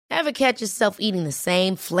Ever catch yourself eating the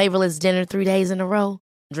same flavorless dinner 3 days in a row?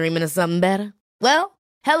 Dreaming of something better? Well,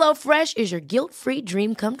 HelloFresh is your guilt-free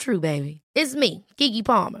dream come true, baby. It's me, Keke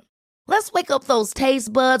Palmer. Let's wake up those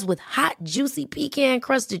taste buds with hot, juicy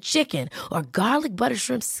pecan-crusted chicken or garlic butter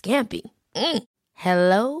shrimp scampi.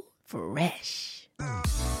 Hello Fresh.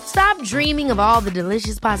 Stop dreaming of all the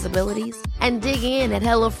delicious possibilities and dig in at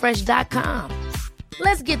HelloFresh.com.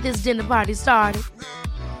 Let's get this dinner party started.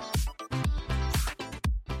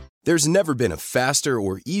 There's never been a faster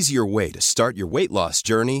or easier way to start your weight loss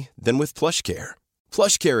journey than with PlushCare.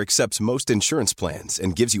 PlushCare accepts most insurance plans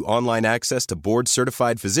and gives you online access to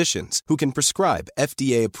board-certified physicians who can prescribe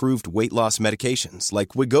FDA-approved weight loss medications like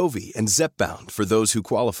Wegovy and Zepbound for those who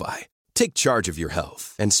qualify. Take charge of your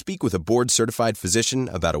health and speak with a board-certified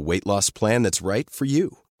physician about a weight loss plan that's right for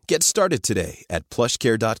you. Get started today at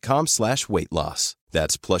plushcare.com/weight loss.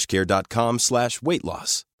 That's plushcare.com/weight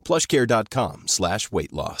loss.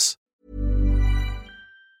 plushcare.com/weight loss.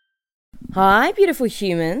 Hi, beautiful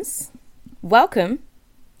humans. Welcome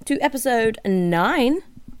to episode 9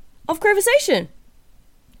 of Conversation.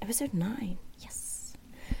 Episode 9, yes.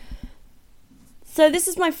 So this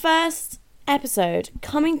is my first episode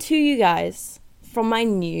coming to you guys from my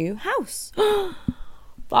new house.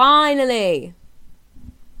 Finally.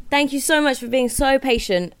 Thank you so much for being so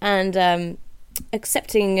patient and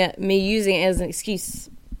accepting me using it as an excuse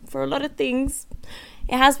for a lot of things.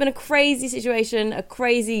 It has been a crazy situation, a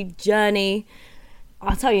crazy journey.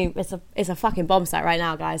 I'll tell you, it's a fucking bomb site right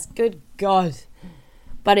now, guys. Good God.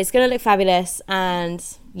 But it's going to look fabulous. And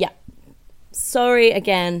yeah, sorry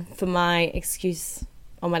again for my excuse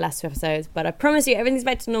on my last 2 episodes. But I promise you, everything's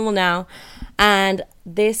back to normal now. And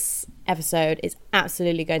this episode is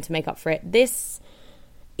absolutely going to make up for it. This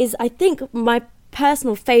is, I think, my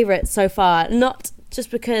personal favourite so far. Not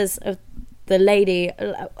just because of the lady.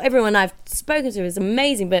 Everyone I've spoken to is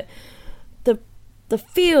amazing. But the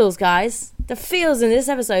feels, guys. The feels in this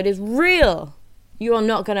episode is real. You are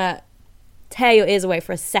not going to tear your ears away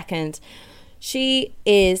for a second. She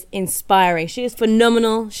is inspiring. She is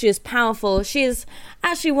phenomenal. She is powerful. She is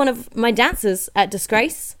actually one of my dancers at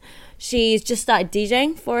Disgrace. She's just started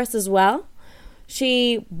DJing for us as well.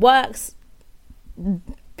 She works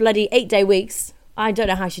bloody 8-day weeks. I don't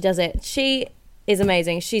know how she does it. She is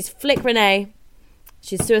amazing. She's FlikRenee.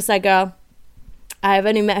 She's Suicide Girl. I have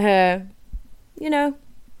only met her,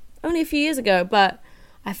 only a few years ago, but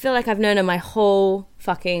I feel like I've known her my whole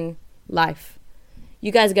fucking life.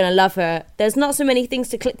 You guys are going to love her. There's not so many things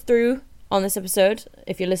to click through on this episode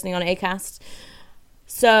if you're listening on Acast.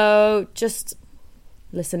 So just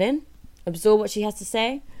listen in, absorb what she has to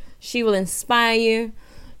say. She will inspire you.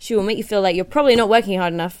 She will make you feel like you're probably not working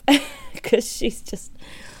hard enough because she's just...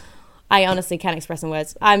 I honestly can't express in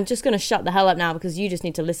words. I'm just going to shut the hell up now because you just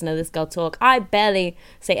need to listen to this girl talk. I barely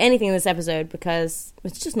say anything in this episode because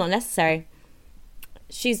it's just not necessary.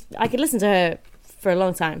 I could listen to her for a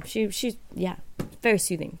long time. She's very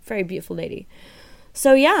soothing, very beautiful lady.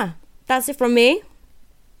 So yeah, that's it from me.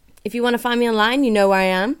 If you want to find me online, you know where I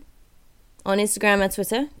am. On Instagram and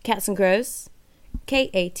Twitter, Cats and Crows.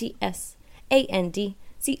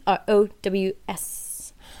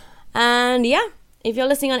 KATSANDCROWS. And yeah, if you're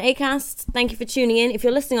listening on Acast, thank you for tuning in. If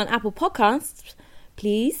you're listening on Apple Podcasts,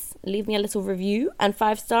 please leave me a little review, and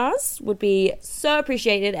 5 stars would be so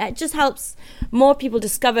appreciated. It just helps more people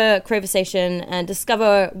discover Conversation and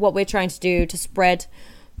discover what we're trying to do to spread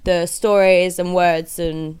the stories and words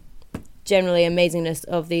and generally amazingness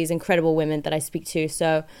of these incredible women that I speak to.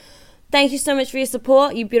 So thank you so much for your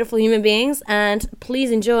support, you beautiful human beings, and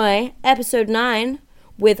please enjoy episode 9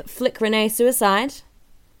 with FlikRenee Suicide.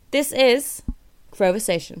 This is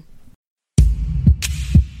Conversation.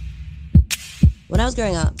 When I was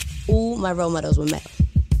growing up, all my role models were male.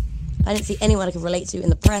 I didn't see anyone I could relate to in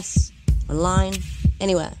the press, online,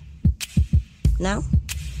 anywhere. Now,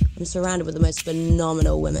 I'm surrounded with the most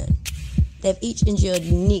phenomenal women. They've each endured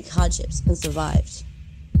unique hardships and survived.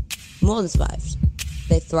 More than survived,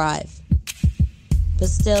 they thrive. But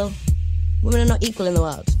still, women are not equal in the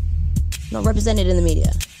world, not represented in the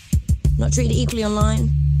media, not treated equally online,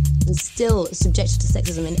 and still subjected to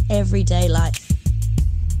sexism in everyday life.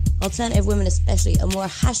 Alternative women especially are more a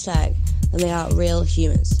hashtag than they are real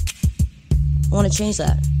humans. I want to change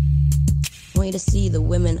that. I want you to see the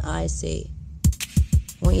women I see.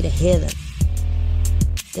 I want you to hear them.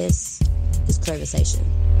 This is Conversation.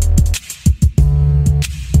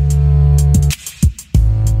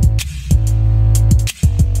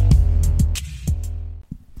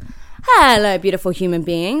 Hello, beautiful human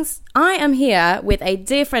beings. I am here with a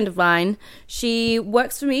dear friend of mine. She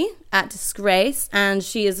works for me at Disgrace, and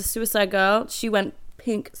she is a Suicide Girl. She went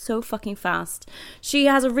pink so fucking fast. She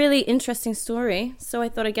has a really interesting story, so I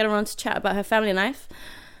thought I'd get her on to chat about her family life.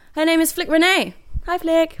 Her name is FlikRenee. Hi,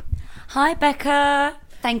 Flik. Hi, Becca.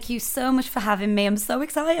 Thank you so much for having me. I'm so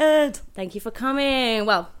excited. Thank you for coming.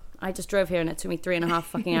 Well, I just drove here and it took me 3.5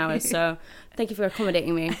 fucking hours, so thank you for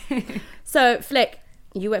accommodating me. So, Flik,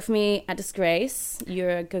 you work for me at Disgrace.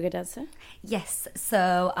 You're a go-go dancer. Yes,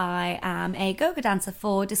 so I am a go-go dancer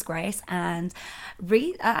for Disgrace, and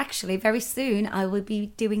actually very soon I will be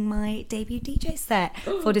doing my debut DJ set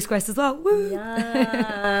for Disgrace as well. Woo!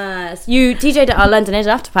 Yes. You DJ'd at our London Edge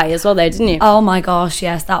after party as well though, didn't you? Oh my gosh,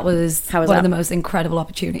 yes, that was How was one that? of the most incredible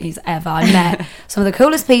opportunities ever. I met some of the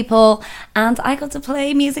coolest people, and I got to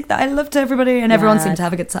play music that I loved to everybody, and everyone seemed to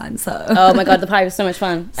have a good time. So, oh my god, the party was so much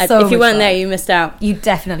fun. So if you much weren't fun. there, you missed out. You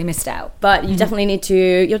definitely missed out. But you definitely need to.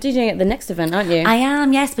 You're DJing at the next event, aren't you? I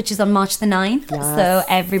am, yes, which is on March the 9th. Yes. So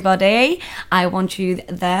everybody, I want you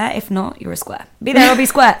there. If not, you're a square. Be there or be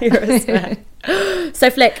square. You're a square. So,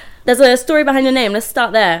 Flik, there's a story behind your name. Let's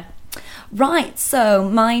start there. Right, so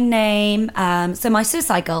my name, my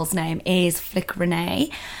Suicide Girl's name is FlikRenee.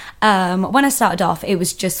 When I started off, it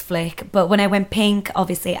was just Flik, but when I went pink,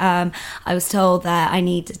 obviously, I was told that I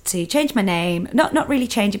needed to change my name, not really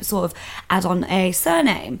change it, but sort of add on a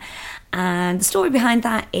surname. And the story behind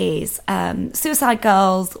that is Suicide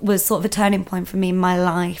Girls was sort of a turning point for me in my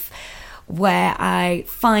life, where I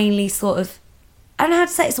finally sort of, I don't know how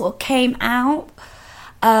to say it, sort of came out,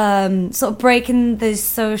 sort of breaking the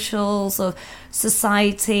social sort of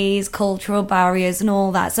societies, cultural barriers and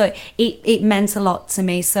all that. So it meant a lot to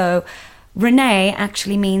me. So Renee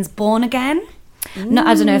actually means born again. No,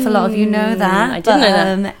 I don't know if a lot of you know that. I didn't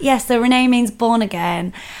know that. Yes, so Renee means born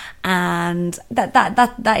again. And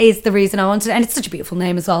that is the reason I wanted it. And it's such a beautiful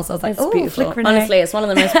name as well. So I was like, It's oh, beautiful. FlikRenee. Honestly, it's one of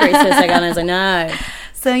the most pretty Suicide Girls I know.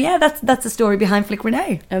 So yeah, that's the story behind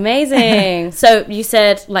FlikRenee. Amazing. So you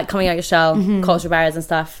said like coming out your shell, cultural barriers and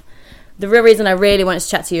stuff. The real reason I really wanted to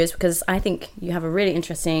chat to you is because I think you have a really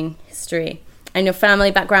interesting history. And your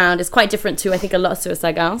family background is quite different to, I think, a lot of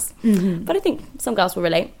Suicide Girls. But I think some girls will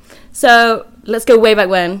relate. So let's go way back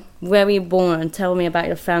when. Where were you born? Tell me about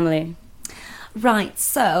your family. Right,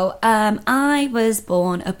 so I was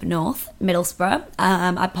born up north, Middlesbrough.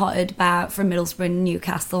 I potted about from Middlesbrough and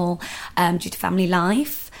Newcastle due to family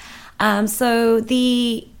life. So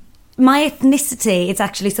my ethnicity is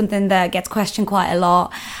actually something that gets questioned quite a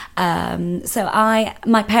lot.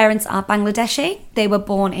 My parents are Bangladeshi. They were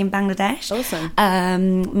born in Bangladesh. Awesome.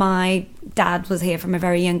 My dad was here from a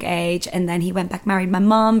very young age, and then he went back, married my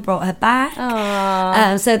mum, brought her back.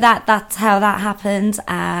 So that's how that happened.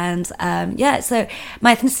 And so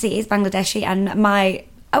my ethnicity is Bangladeshi, and I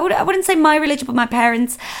wouldn't say my religion, but my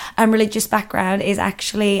parents' religious background is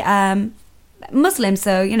actually Muslim.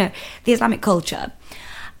 So the Islamic culture.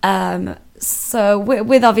 So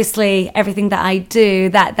with obviously everything that I do,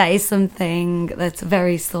 that is something that's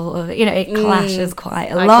very sort of, it clashes quite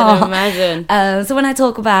a lot. I can imagine. So when I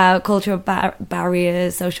talk about cultural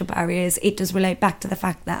barriers, social barriers, it does relate back to the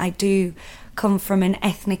fact that I do come from an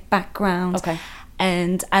ethnic background. Okay.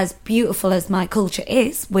 And as beautiful as my culture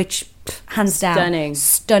is, which hands down,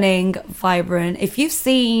 stunning, vibrant. If you've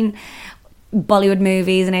seen Bollywood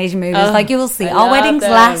movies and Asian movies, like you will see our weddings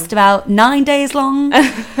last about 9 days long.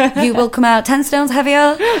 You will come out 10 stones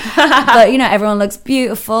heavier, but everyone looks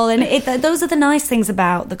beautiful, and those are the nice things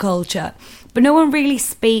about the culture. But no one really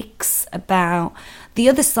speaks about the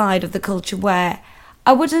other side of the culture, where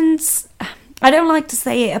I don't like to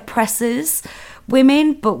say it oppresses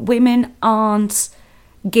women, but women aren't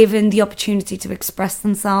given the opportunity to express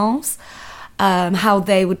themselves how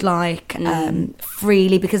they would like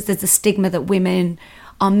freely, because there's a stigma that women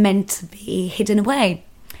are meant to be hidden away.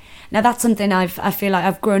 Now that's something I feel like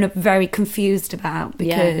I've grown up very confused about,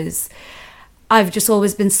 because I've just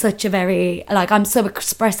always been such a very, I'm so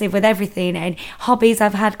expressive with everything, and hobbies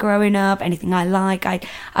I've had growing up, anything I like,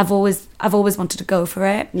 I've always wanted to go for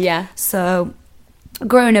it. Yeah. So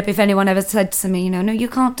growing up, if anyone ever said to me, no, you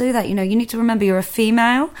can't do that, you need to remember you're a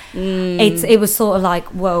female, it was sort of like,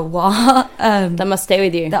 whoa, what? That must stay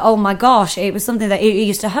with you. Oh my gosh, it was something that it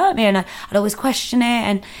used to hurt me, and I'd always question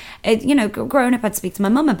it. And growing up, I'd speak to my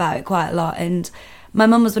mum about it quite a lot, and my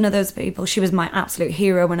mum was one of those people. She was my absolute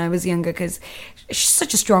hero when I was younger, because she's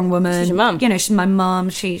such a strong woman. She's your mum. She's my mum.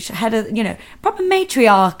 She had a proper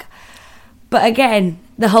matriarch. But again,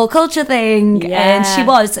 the whole culture thing, and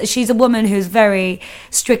she's a woman who's very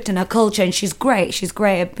strict in her culture, and she's great. She's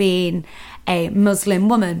great at being a Muslim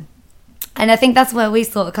woman. And I think that's where we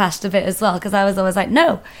sort of clashed a bit as well, because I was always like,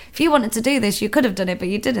 no, if you wanted to do this, you could have done it, but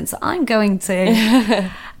you didn't, so I'm going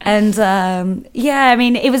to. And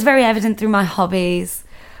it was very evident through my hobbies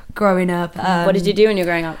growing up. What did you do when you were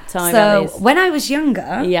growing up? Tell me so about these. when I was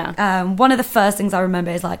younger, Yeah. one of the first things I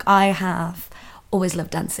remember is like I have always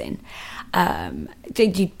loved dancing.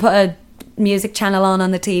 You put a music channel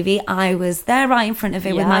on the TV, I was there right in front of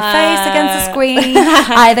it with my face against the screen,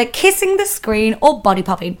 either kissing the screen or body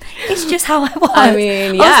popping. It's just how I was. I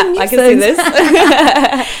mean, yeah, I can see this.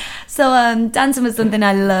 So dancing was something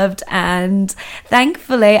I loved, and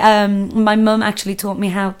thankfully my mum actually taught me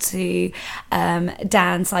how to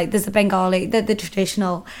dance. Like there's a Bengali, the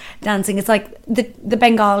traditional dancing. It's like the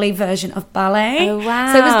Bengali version of ballet. Oh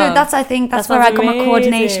wow. So it was good. I think that's where I got my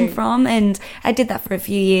coordination amazing. from, and I did that for a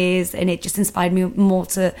few years, and it just inspired me more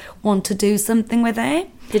to want to do something with it.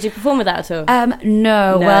 Did you perform with that at all?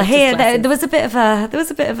 No. Well, just here lessons. there was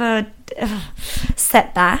a bit of a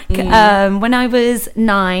setback. When I was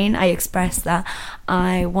 9, I expressed that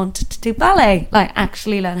I wanted to do ballet, like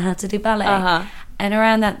actually learn how to do ballet. And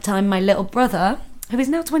around that time, my little brother, who is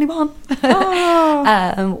now 21,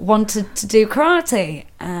 wanted to do karate,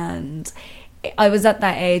 and I was at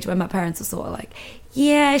that age where my parents were sort of like,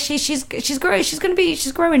 yeah, she's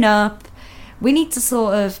growing up. We need to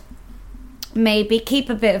sort of maybe keep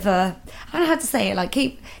a bit of a, I don't know how to say it, like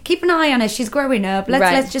keep an eye on her. She's growing up.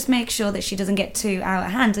 Let's just make sure that she doesn't get too out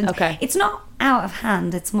of hand. And it's not out of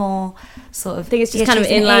hand, it's more sort of, I think it's just kind of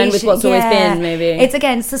in line with what's always been, maybe. It's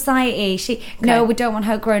again society. No, we don't want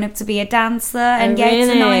her growing up to be a dancer, and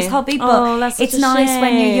it's a nice hobby, but it's nice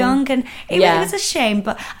when you're young, and it was a shame.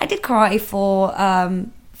 But I did karate for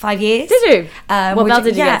 5 years. Did you? What belt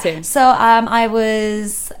did you get to? So I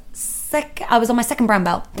was on my second brown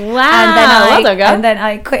belt. Wow. And then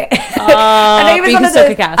I quit. Oh, it was one of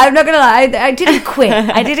those, I'm not gonna lie, I didn't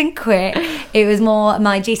quit. It was more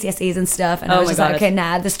my GCSEs and stuff, and I was just like, okay,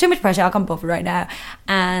 nah, there's too much pressure, I can't bother right now.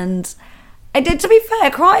 And I did, to be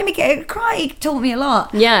fair, karate taught me a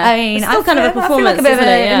lot. Yeah. I mean, it's still kind of a performance, I feel like a bit of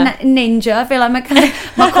isn't a ninja. I feel like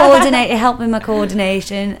my coordinate, it helped with my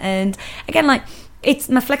coordination, and again, like, it's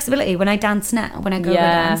my flexibility when I dance now, when I go to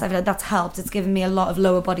dance, I feel like that's helped. It's given me a lot of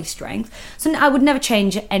lower body strength. So I would never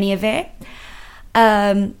change any of it.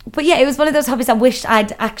 But yeah, it was one of those hobbies I wished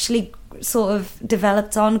I'd actually sort of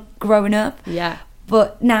developed on growing up. Yeah.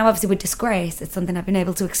 But now, obviously, with Disgrace, it's something I've been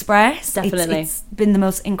able to express. Definitely. It's been the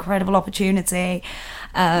most incredible opportunity.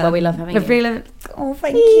 Well, we love having you. Really,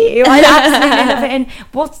 thank you. I absolutely love it.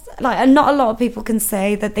 And not a lot of people can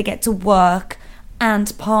say that they get to work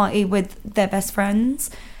and party with their best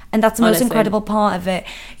friends, and that's the most incredible part of it.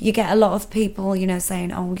 You get a lot of people,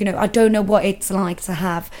 saying, I don't know what it's like to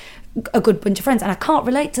have a good bunch of friends, and I can't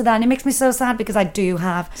relate to that, and it makes me so sad, because I do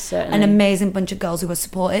have an amazing bunch of girls who are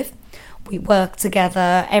supportive. We work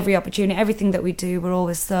together, every opportunity, everything that we do, we're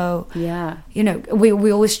always so,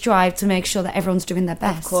 we always strive to make sure that everyone's doing their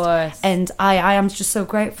best. Of course. And I am just so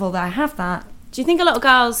grateful that I have that. Do you think a lot of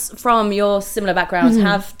girls from your similar backgrounds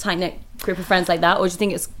have tight-knit group of friends like that, or do you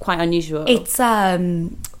think it's quite unusual? I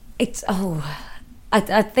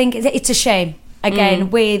think it's a shame.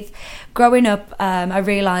 Again, with growing up, I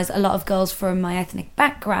realised a lot of girls from my ethnic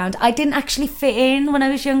background, I didn't actually fit in when I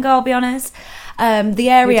was younger, I'll be honest. The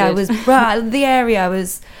area I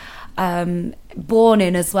was born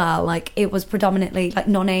in as well, like, it was predominantly like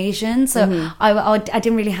non-Asian, so I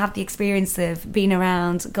didn't really have the experience of being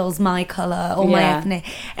around girls my colour or my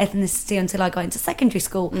ethnicity until I got into secondary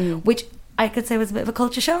school, which I could say was a bit of a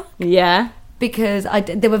culture shock. Yeah. Because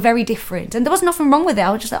they were very different, and there was nothing wrong with it.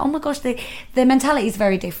 I was just like, oh my gosh, their mentality is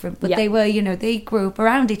very different, but they were, they grew up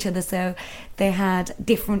around each other, so they had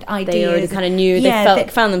different ideas. They already kind of knew, they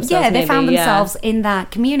found themselves. Yeah, they found themselves in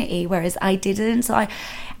that community, whereas I didn't. So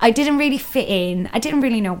I didn't really fit in. I didn't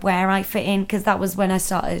really know where I fit in, because that was when I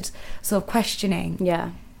started sort of questioning.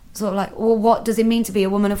 Yeah. Sort of like, well, what does it mean to be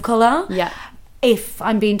a woman of colour? Yeah. If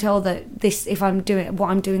I'm being told that if I'm doing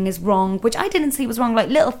what I'm doing is wrong, which I didn't see was wrong, like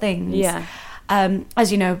little things. Yeah.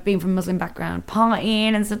 As you know, being from a Muslim background,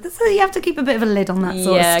 partying and stuff, so you have to keep a bit of a lid on that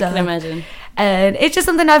sort of stuff. Yeah, I can imagine. And it's just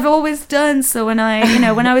something I've always done. So when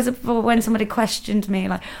when somebody questioned me,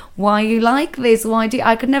 like, why are you like this?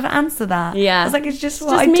 I could never answer that. Yeah. I was like, it's just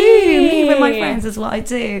what I do. Me with my friends is what I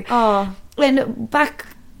do. Oh. And back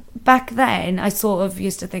then, I sort of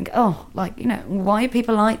used to think, why are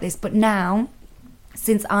people like this? But now,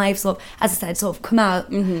 since I've sort of, as I said, sort of come out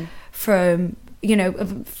from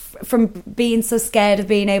being so scared of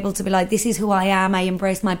being able to be like, this is who I am, I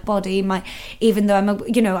embrace my body, even though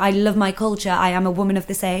I love my culture, I am a woman of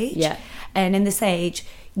this age. Yeah. And in this age,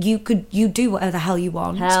 you do whatever the hell you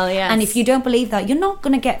want. Hell yes. And if you don't believe that, you're not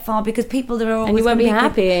going to get far, because people that are always, and you won't be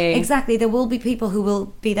happy. Exactly. There will be people who will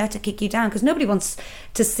be there to kick you down, because nobody wants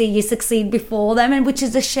to see you succeed before them, and which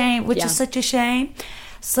is a shame, which is such a shame.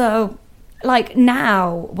 So like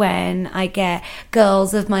now when I get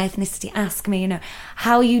girls of my ethnicity ask me, you know,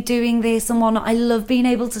 how are you doing this and whatnot, I love being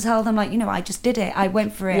able to tell them, like, you know, I just did it, I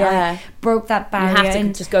went for it, I broke that barrier. You have to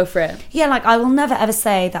and just go for it. Yeah, like I will never ever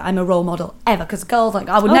say that I'm a role model ever, because girls, like,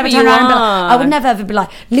 I would never turn around and be like, I would never ever be like,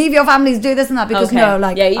 leave your families, do this and that, because no,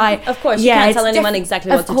 like, of course, you can't tell anyone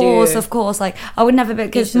exactly what to do. Of course, like I would never,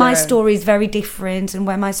 because my story is very different, and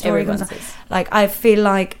where my story comes from, like I feel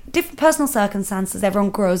like different personal circumstances, everyone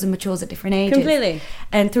grows and matures at different ages. Completely.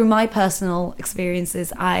 And through my personal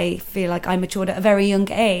experiences, I feel like I matured at a very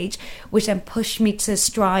young age, which then pushed me to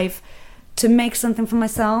strive to make something for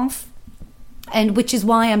myself, and which is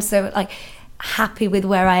why I'm so like happy with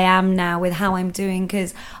where I am now, with how I'm doing,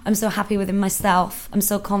 because I'm so happy within myself. I'm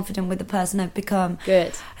so confident with the person I've become.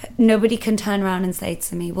 Good. Nobody can turn around and say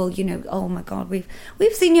to me, well, you know, oh my God, we've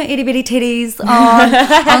seen your itty bitty titties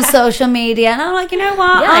on social media, and I'm like, you know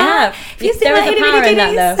what? Yeah, I have. You see my itty bitty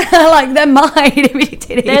titties? That, though. Like, they're my itty bitty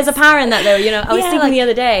titties. There's a power in that, though. You know, I was thinking the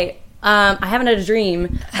other day, I haven't had a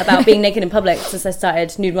dream about being naked in public since I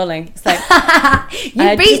started nude modeling. It's like that.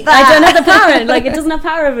 I don't have the power. Like, it doesn't have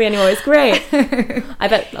power over me anymore. It's great. I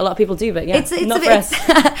bet a lot of people do, but it's not for us.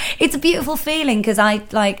 It's a beautiful feeling, because I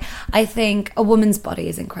think a woman's body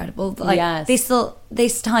is incredible. Like, this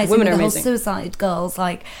ties in with the whole Suicide Girls.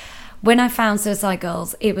 Like, when I found Suicide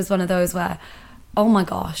Girls, it was one of those where, oh my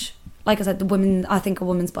gosh. Like I said, I think a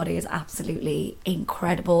woman's body is absolutely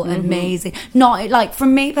incredible, amazing. Not like, for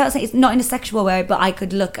me personally, it's not in a sexual way, but I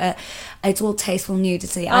could look at, it's all tasteful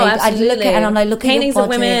nudity. I look at it and I'm like, look paintings at your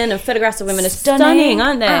body. of women and photographs of women are stunning,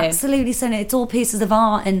 aren't they? Absolutely stunning. It's all pieces of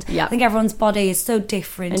art, and I think everyone's body is so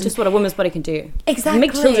different. And just what a woman's body can do. Exactly. You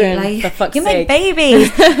make children, like, for fuck's you sake. make babies.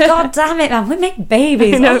 God damn it, man. We make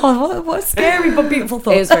babies. Oh, what a scary but beautiful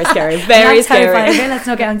thought. It was very scary. Very scary. Okay, let's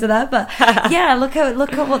not get into that. But yeah, look at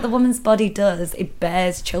what the woman's body does. It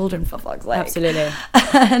bears children, for fuck's sake. Absolutely.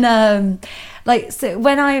 And like, so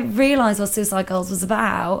when I realised what Suicide Girls was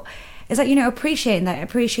about, it's like, you know,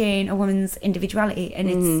 appreciating a woman's individuality, and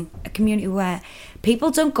it's a community where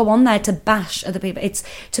people don't go on there to bash other people. It's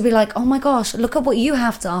to be like, oh my gosh, look at what you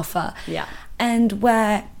have to offer. Yeah. And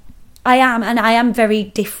where I am very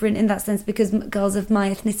different in that sense, because girls of my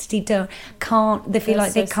ethnicity they feel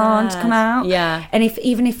like they can't come out. Yeah. And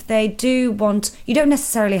even if they do want, you don't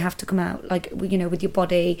necessarily have to come out, like, you know, with your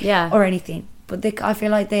body or anything. But I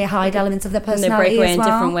feel like they hide elements of their personality. And they break away as well.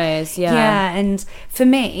 in different ways. Yeah. Yeah. And for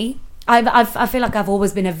me, I feel like I've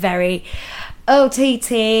always been a very not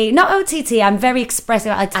OTT. I'm very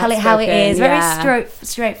expressive. I tell it how it is. Very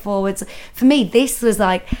straightforward. So for me, this was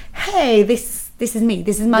like, hey, this is me.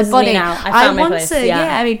 This is my body. Is me now. I found my place.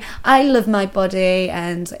 Yeah, I mean, I love my body,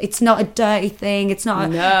 and it's not a dirty thing. It's not.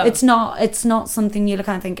 No. It's not something you look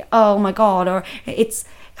at and think, oh my God, or it's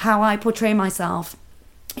how I portray myself.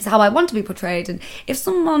 It's how I want to be portrayed. And if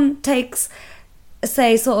someone takes,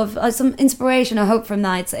 say, sort of some inspiration or hope from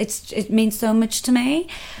that, it means so much to me.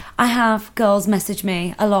 I have girls message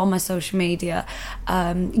me a lot on my social media,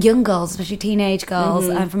 young girls, especially teenage girls,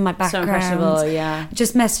 from my background. So impressionable, yeah.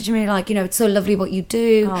 Just message me like, you know, it's so lovely what you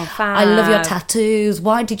do. Oh, fab. I love your tattoos.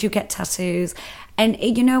 Why did you get tattoos? And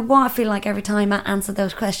you know what? I feel like every time I answer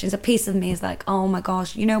those questions, a piece of me is like, oh my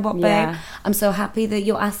gosh, you know what, babe? Yeah. I'm so happy that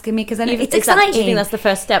you're asking me, because then it's exciting. exciting. I think that's the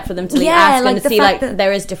first step for them to ask, like, and to see, like,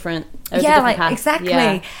 there is different. Exactly.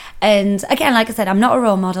 Yeah. And again, like I said, I'm not a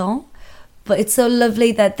role model, but it's so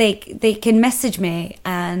lovely that they can message me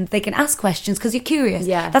and they can ask questions, because you're curious.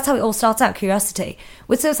 Yeah. That's how it all starts out, curiosity.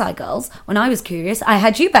 With Suicide Girls, when I was curious, I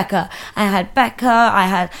had you, Becca. I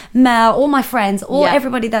had Mel, all my friends,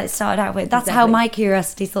 everybody that it started out with. That's how my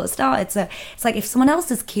curiosity sort of started. So it's like, if someone else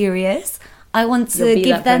is curious, I want to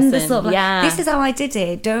give them the sort of like, this is how I did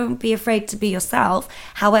it. Don't be afraid to be yourself,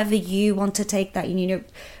 however you want to take that, you know.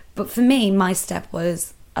 But for me, my step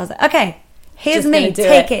was, I was like, okay, here's me,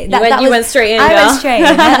 take it. You went straight in, girl. I went straight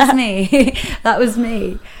in, that's me. That was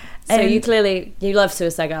me. So you love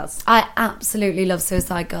Suicide Girls. I absolutely love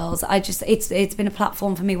Suicide Girls. It's been a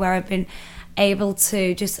platform for me where I've been able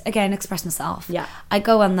to just, again, express myself. Yeah. I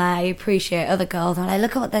go on there, I appreciate other girls, and I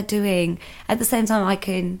look at what they're doing. At the same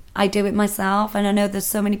time, I do it myself, and I know there's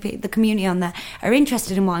so many people, the community on there are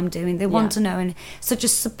interested in what I'm doing. They want to know, and such a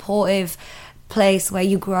supportive place where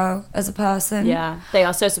you grow as a person. Yeah, they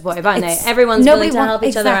are so supportive, aren't they? Everyone's willing to help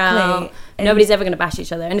each other out. And nobody's ever going to bash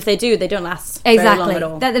each other, and if they do, they don't last very long at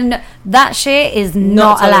all. That shit is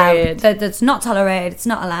not allowed. That's not tolerated. It's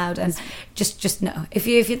not allowed, and just no. If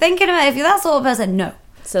you're thinking about it, if you're that sort of person, no.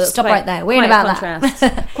 So stop right there. We ain't about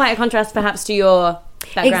that. Quite a contrast, perhaps, to your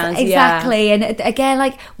background. Exactly, and again,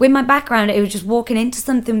 like with my background, it was just walking into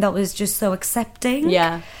something that was just so accepting.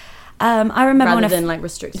 Yeah. I remember rather than like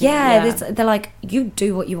restricting. They're like, you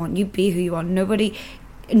do what you want, you be who you want.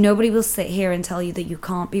 Nobody will sit here and tell you that you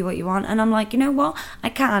can't be what you want. And I'm like, you know what, I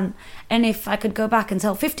can. And if I could go back and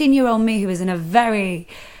tell 15-year-old me, who was in a very,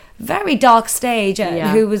 very dark stage,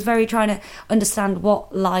 who was very trying to understand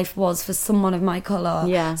what life was for someone of my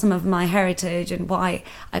colour, some of my heritage, and why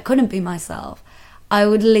I couldn't be myself, I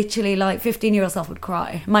would literally, like, 15-year-old self would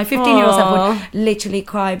cry. My 15-year-old self would literally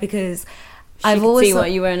cry, because I've always see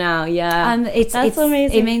what you were now, and it's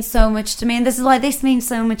amazing. It means so much to me, and this is why this means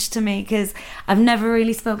so much to me, because I've never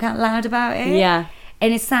really spoke out loud about it.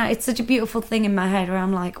 And it's such a beautiful thing in my head, where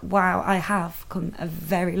I'm like, wow, I have come a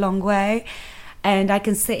very long way, and I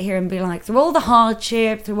can sit here and be like, through all the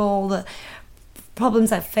hardship, through all the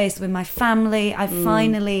problems I've faced with my family, I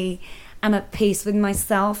finally am at peace with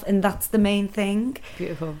myself, and that's the main thing.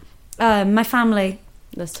 Beautiful. My family.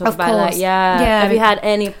 Let's talk about that. Yeah. Have you had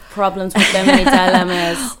any problems with them, any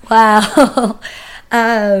dilemmas? Well,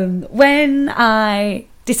 when I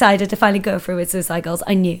decided to finally go through with suicide goals,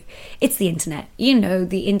 I knew it's the internet. You know,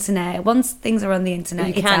 the internet. Once things are on the internet,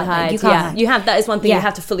 you can't hide. You can't hide. You have, that is one thing you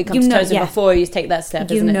have to fully come to terms with before you take that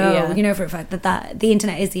step, isn't it? You know for a fact that the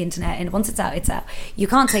internet is the internet, and once it's out, it's out. You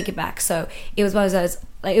can't take it back. So it was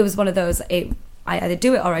one of those. I either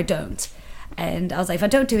do it or I don't. And I was like, if I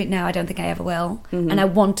don't do it now, I don't think I ever will. And I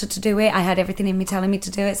wanted to do it. I had everything in me telling me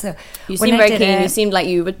to do it. So you seemed very keen. You seemed like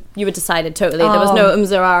you were decided totally. There was no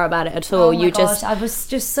ums or ah about it at all. I was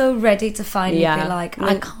just so ready to finally be like,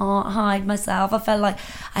 I can't hide myself. I felt like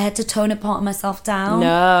I had to tone a part of myself down.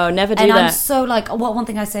 No, never do that. And I'm so like, one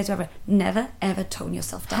thing I say to everyone, never ever tone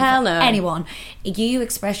yourself down. Hell no. Anyone. You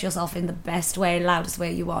express yourself in the best way, loudest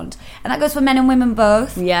way you want. And that goes for men and women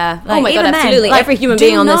both. Yeah. Like, oh my God, absolutely. Like, every human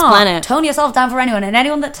being on this planet. Tone yourself down for anyone, and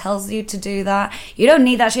anyone that tells you to do that, you don't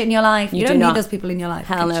need that shit in your life. You don't need those people in your life.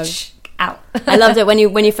 Hell no. Out. I loved it when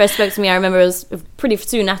you first spoke to me. I remember it was pretty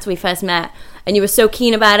soon after we first met, and you were so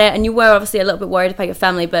keen about it, and you were obviously a little bit worried about your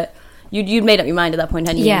family, but you'd made up your mind at that point,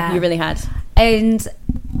 hadn't you? Yeah. You really had. And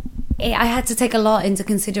I had to take a lot into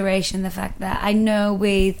consideration the fact that I know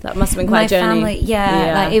with that must have been quite a journey. Family,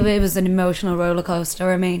 like it was an emotional roller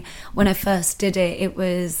coaster. I mean, when I first did it, it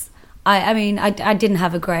was. I didn't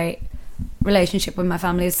have a great relationship with my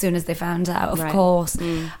family as soon as they found out, of course.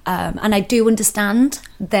 And I do understand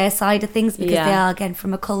their side of things, because they are, again,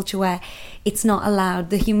 from a culture where it's not allowed.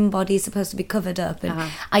 The human body is supposed to be covered up,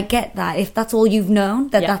 and I get that. If that's all you've known,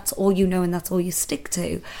 that's all you know and that's all you stick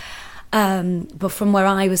to. But from where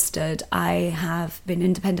I was stood, I have been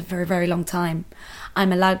independent for a very long time.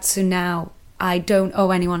 I'm allowed to now. I don't owe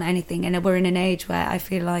anyone anything, and we're in an age where I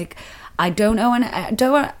feel like I don't owe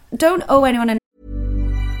anyone.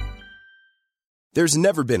 There's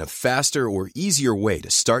never been a faster or easier way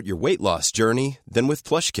to start your weight loss journey than with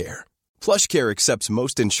PlushCare. PlushCare accepts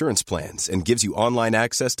most insurance plans and gives you online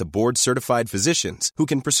access to board-certified physicians who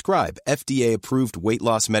can prescribe FDA-approved weight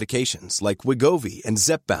loss medications like Wegovy and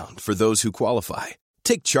Zepbound for those who qualify.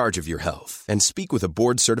 Take charge of your health and speak with a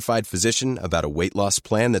board-certified physician about a weight loss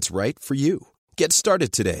plan that's right for you. Get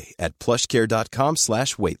started today at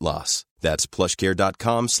plushcare.com/weight-loss. That's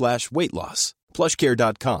plushcare.com/weight-loss.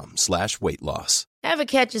 plushcare.com/weight-loss. Ever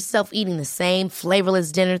catch yourself eating the same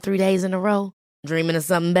flavorless dinner 3 days in a row? Dreaming of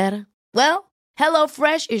something better? Well,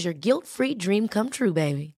 HelloFresh is your guilt-free dream come true,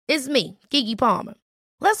 baby. It's me, Keke Palmer.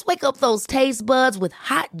 Let's wake up those taste buds with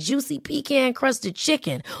hot, juicy pecan-crusted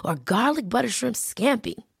chicken or garlic butter shrimp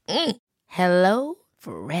scampi. Hello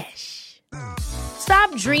Fresh.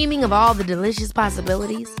 Stop dreaming of all the delicious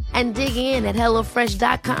possibilities and dig in at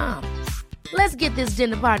HelloFresh.com. Let's get this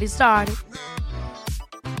dinner party started.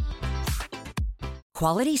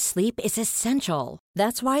 Quality sleep is essential.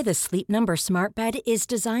 That's why the Sleep Number Smart Bed is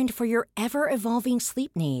designed for your ever-evolving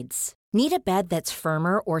sleep needs. Need a bed that's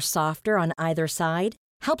firmer or softer on either side?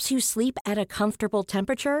 Helps you sleep at a comfortable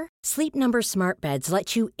temperature? Sleep Number Smart Beds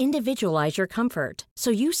let you individualize your comfort, so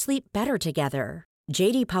you sleep better together.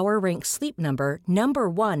 J.D. Power ranks Sleep Number number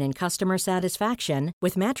 1 in customer satisfaction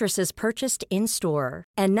with mattresses purchased in-store.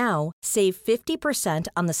 And now, save 50%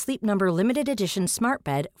 on the Sleep Number Limited Edition Smart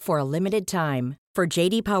Bed for a limited time. For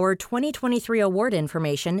J.D. Power 2023 award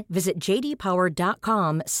information, visit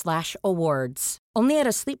jdpower.com/awards. Only at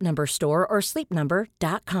a Sleep Number store or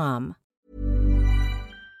sleepnumber.com.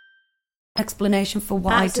 Explanation for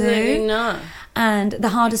what Absolutely I do. Not. And the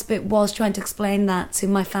hardest bit was trying to explain that to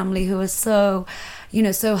my family, who was so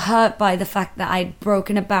hurt by the fact that I'd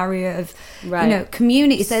broken a barrier of,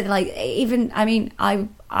 community. So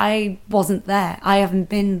I wasn't there. I haven't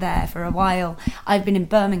been there for a while. I've been in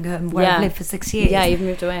Birmingham, where I've lived for 6 years. Yeah, you've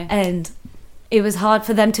moved away. And it was hard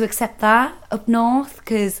for them to accept that up north,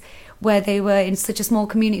 because where they were in such a small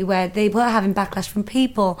community where they were having backlash from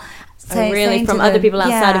people. Really? From other people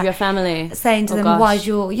outside of your family? Saying to them, why's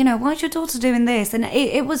your daughter doing this? And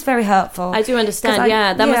it was very hurtful. I do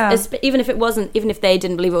understand, must, even if they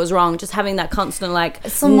didn't believe it was wrong, just having that constant, like,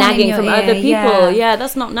 nagging from other people. Yeah,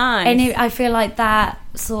 that's not nice. And I feel like that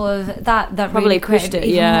that probably really pushed created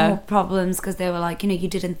even more problems, because they were like, you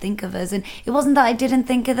didn't think of us. And it wasn't that I didn't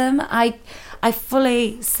think of them. I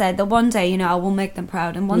fully said that one day, I will make them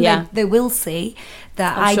proud, and one day they will see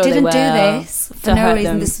that I didn't do this for no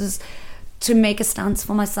reason. This was to make a stance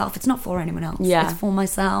for myself. It's not for anyone else. It's for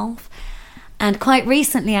myself. And quite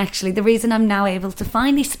recently, actually, the reason I'm now able to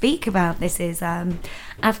finally speak about this is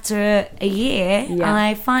after a year,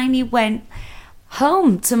 I finally went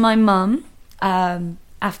home to my mum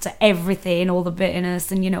after everything, all the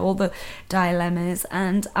bitterness and, all the dilemmas.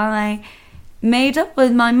 And I made up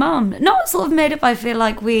with my mum. Not sort of made up, I feel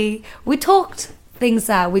like we talked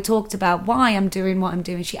things out. We talked about why I'm doing what I'm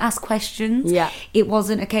doing. She asked questions. Yeah. It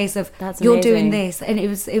wasn't a case of, you're doing this. And it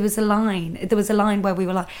was a line. There was a line where we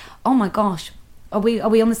were like, oh my gosh, are we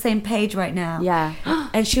on the same page right now? Yeah.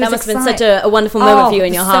 And she was that must have been such a wonderful moment for you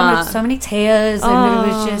in your heart. So many tears. And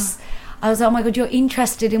it was just, I was like, oh my God, you're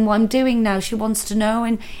interested in what I'm doing now. She wants to know.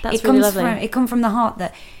 And it comes from the heart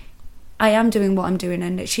that I am doing what I'm doing,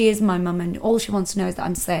 and she is my mum, and all she wants to know is that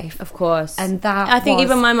I'm safe. Of course. And that I think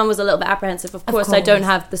even my mum was a little bit apprehensive. Of course, I don't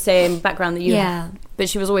have the same background that you have. But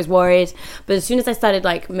she was always worried. But as soon as I started,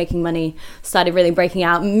 like, making money, started really breaking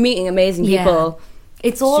out, meeting amazing people...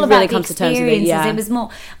 It's all about really the experiences. It was more.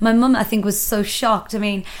 My mum, I think, was so shocked. I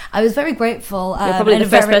mean, I was very grateful. You're probably the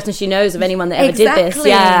first person she knows of anyone that ever did this.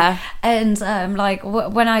 Yeah. And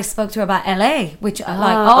when I spoke to her about LA, which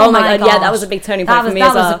oh my God, yeah, that was a big turning point for me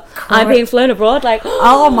as well. I'm being flown abroad, like,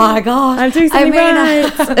 oh my God, I'm doing something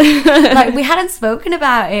right. Like, we hadn't spoken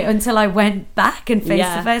about it until I went back and face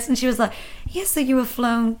to face, and she was like, yes, so you were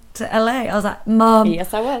flown to LA. I was like, Mum.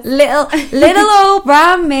 Yes, I was. Little old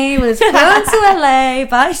brown me was flown to LA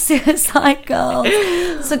by Suicide Girls.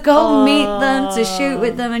 So go meet them, to shoot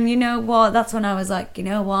with them. And you know what? That's when I was like, you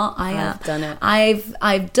know what? I've done it.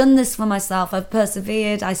 I've done this for myself. I've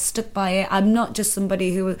persevered. I stuck by it. I'm not just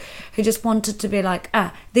somebody who just wanted to be like,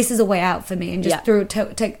 this is a way out for me, and just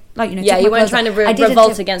take you weren't trying to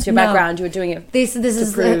revolt against your background. You were doing it this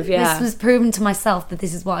was proven to myself that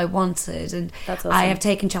this is what I wanted, and that's awesome. I have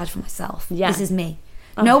taken charge for myself. This is me.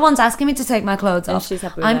 No one's asking me to take my clothes off. She's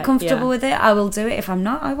happy with I'm comfortable with it. I will do it. If I'm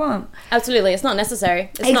not, I won't. Absolutely. It's not necessary.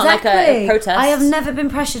 It's not like a protest. I have never been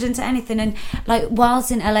pressured into anything. And like,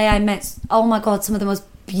 whilst in LA, I met, oh my God, some of the most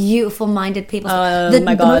beautiful minded people. Oh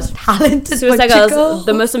my God, the most talented Suicide Girls.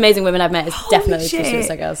 The most amazing women I've met is definitely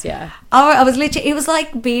Suicide Girls. Yeah. I was literally, it was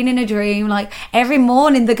like being in a dream. Like every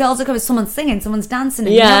morning the girls are coming, someone's singing, someone's dancing,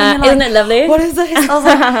 and like, isn't it lovely? What is this? I was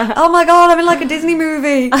like, oh my God, I'm in like a Disney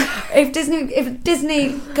movie. If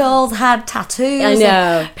Disney girls had tattoos, I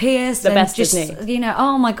know, pierced, the best just, Disney.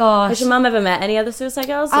 Oh my gosh. Has your mum ever met any other Suicide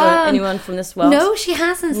Girls or anyone from this world? No, she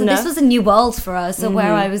hasn't. So this was a new world for us. So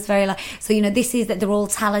where I was very like, so this is that they're all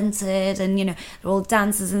talented, and they're all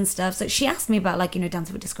dancers and stuff. So she asked me about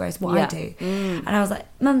Dancing with Disgrace, what I do, and I was like,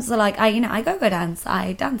 Mum's like, I go dance.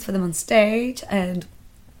 I dance for them on stage, and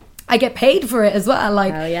I get paid for it as well.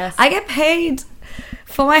 Like, yes. I get paid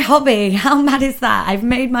for my hobby. How mad is that? I've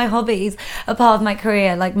made my hobbies a part of my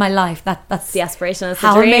career, like my life. That's the aspiration. That's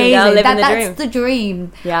the dream. Amazing. That's the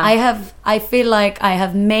dream. Yeah. I feel like I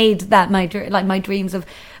have made that my dreams of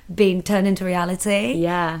being turned into reality.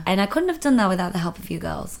 Yeah. And I couldn't have done that without the help of you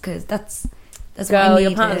girls, because that's Girl, what I needed.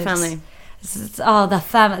 You're part of the family. The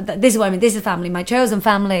family. This is what I mean. This is family, my chosen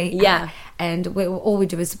family. Yeah. And all we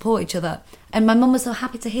do is support each other. And my mum was so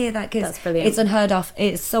happy to hear that, because it's unheard of.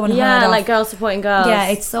 It's so unheard of. Yeah, like girls supporting girls. Yeah,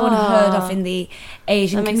 it's so unheard of in the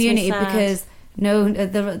Asian community, because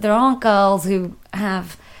there aren't girls who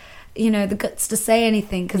have, the guts to say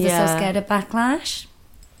anything, because they're so scared of backlash.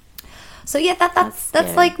 So yeah,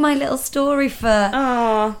 that's like my little story for.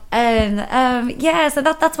 And so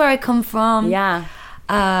that's where I come from. Yeah.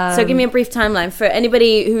 So give me a brief timeline for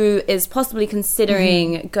anybody who is possibly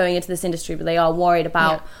considering going into this industry, but they are worried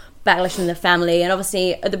about backlash from their family. And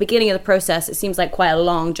obviously at the beginning of the process, it seems like quite a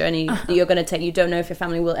long journey that you're going to take. You don't know if your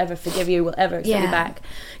family will ever forgive you, will ever accept you back.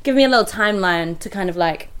 Give me a little timeline to kind of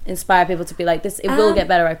like inspire people to be like, this, it will get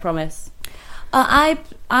better, I promise.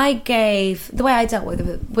 I gave, the way I dealt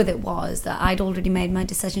with it was that I'd already made my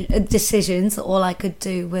decisions. All I could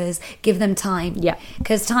do was give them time. Yeah.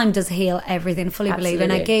 Because time does heal everything, fully believe.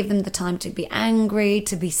 And I gave them the time to be angry,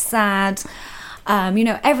 to be sad,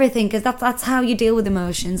 everything, because that's how you deal with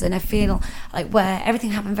emotions. And I feel like where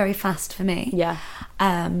everything happened very fast for me. Yeah.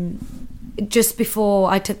 just before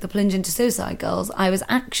I took the plunge into Suicide Girls,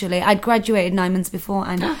 I'd graduated 9 months before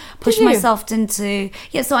and pushed myself into,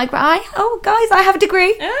 so guys, I have a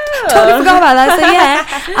degree. Oh. Totally forgot about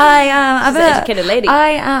that. So I'm an educated lady.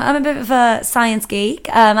 I'm a bit of a science geek.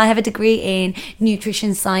 I have a degree in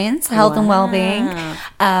nutrition science, health and well-being.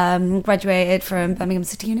 Graduated from Birmingham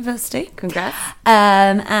City University. Congrats.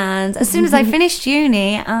 And as soon as I finished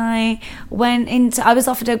uni, I was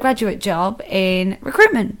offered a graduate job in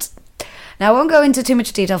recruitment. Now, I won't go into too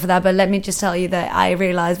much detail for that, but let me just tell you that I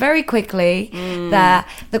realised very quickly that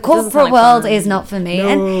the corporate world is not for me. No,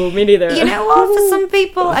 and me neither. You know what? For some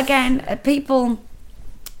people,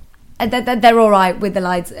 they're all right with the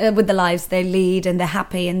lives they lead, and they're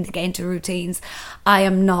happy and they get into routines. I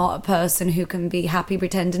am not a person who can be happy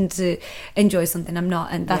pretending to enjoy something I'm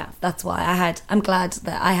not, and that's why I'm glad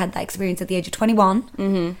that I had that experience at the age of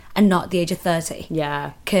 21 and not the age of 30.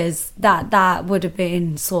 Yeah, because that would have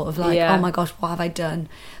been sort of like, oh my gosh, what have I done?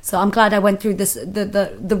 So I'm glad I went through this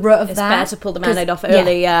the rut of it's that. better to pull the Band-Aid off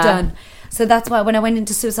early. Done. So that's why when I went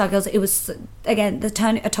into Suicide Girls, it was again the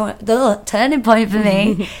turning point for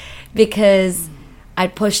me. Because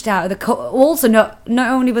I'd pushed out of the... Also, not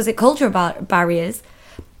only was it cultural barriers,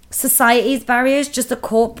 society's barriers, just the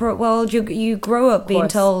corporate world. You grow up being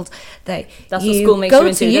told that that's what school makes you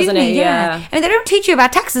into, doesn't it? Yeah. I mean, they don't teach you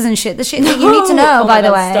about taxes and shit. The shit that you need to know, by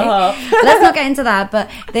the way. Let's not get into that. But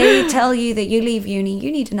they tell you that you leave uni, you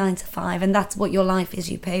need a 9 to 5, and that's what your life is.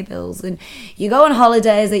 You pay bills, and you go on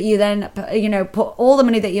holidays that you then, put all the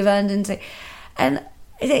money that you've earned into. And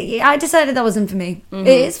I decided that wasn't for me. It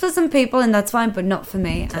is for some people, and that's fine, but not for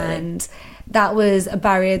me. Totally. And that was a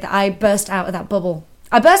barrier that I burst out of that bubble.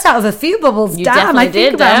 I burst out of a few bubbles. You definitely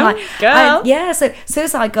did, girl. So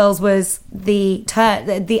Suicide Girls was the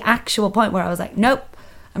actual point where I was like, nope,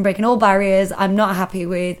 I'm breaking all barriers. I'm not happy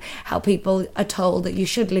with how people are told that you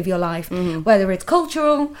should live your life, whether it's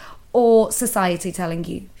cultural or society telling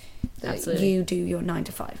you that you do your 9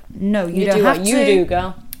 to 5. No, you don't have to. You do,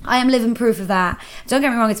 girl. I am living proof of that. Don't get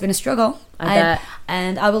me wrong, it's been a struggle. I bet.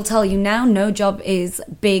 And I will tell you now, no job is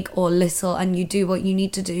big or little, and you do what you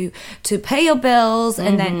need to do to pay your bills,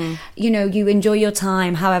 and then, you enjoy your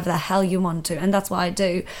time however the hell you want to. And that's what I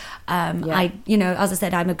do. As I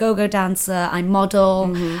said, I'm a go-go dancer, I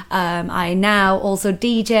model, I now also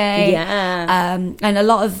DJ. Yeah. And a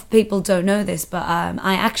lot of people don't know this, but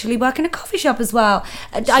I actually work in a coffee shop as well.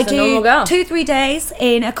 I do 2-3 days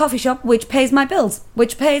in a coffee shop, which pays my bills,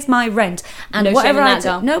 which pays my rent. And no whatever I do,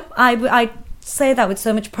 girl. nope, I say that with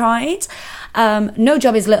so much pride. No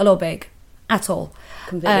job is little or big at all.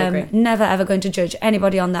 Completely agree. Never ever going to judge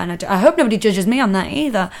anybody on that, and I hope nobody judges me on that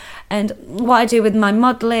either. And what I do with my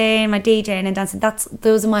modeling, my DJing and dancing,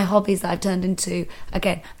 those are my hobbies that I've turned into,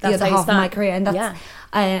 again, the other half of my career. And that's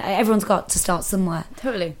everyone's got to start somewhere.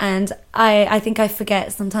 Totally. And I think I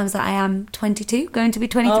forget sometimes that I am 22, going to be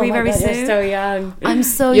 23 very soon. You're so young. I'm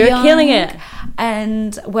so young. You're killing it.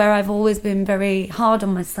 And where I've always been very hard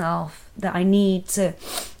on myself, that I need to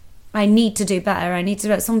do better. I need to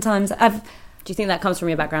do it. Sometimes Do you think that comes from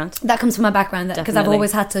your background? That comes from my background, because I've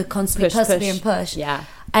always had to constantly persevere and push. Yeah.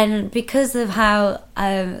 And because of how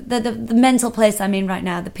the mental place I'm in right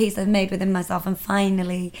now, the peace I've made within myself, I'm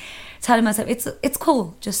finally telling myself it's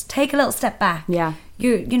cool. Just take a little step back. Yeah.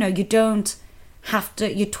 You don't have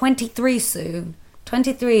to. You're 23 soon.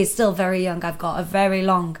 23 is still very young. I've got a very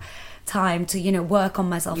long time to work on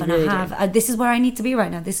myself, and really I have. This is where I need to be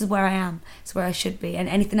right now. This is where I am. It's where I should be, and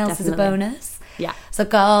anything else is a bonus. Yeah. So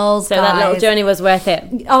girls, so that little journey was worth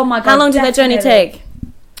it. Oh my god! How long did that journey take?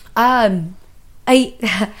 A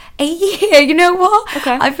year. You know what?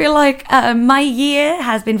 Okay. I feel like my year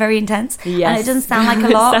has been very intense. Yes. And it doesn't sound like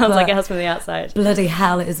a lot. It sounds like it has from the outside. Bloody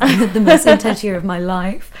hell! It has been the most intense year of my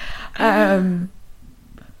life.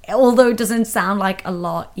 Although it doesn't sound like a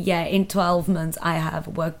lot, in 12 months I have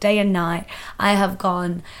worked day and night. I have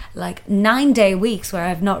gone like 9-day weeks where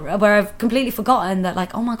I've completely forgotten that,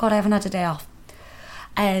 like, oh my god, I haven't had a day off.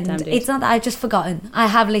 And it's not that I've just forgotten. I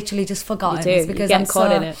have literally just forgotten. You do. It's because you get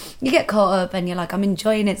caught in it. You get caught up, and you're like, I'm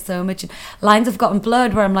enjoying it so much. And lines have gotten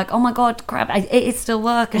blurred where I'm like, oh my god, crap, it's still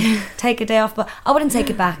work, and take a day off. But I wouldn't take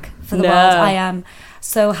it back for the world. I am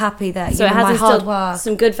so happy that so it has my hard instilled work,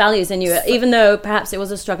 some good values in you, even though perhaps it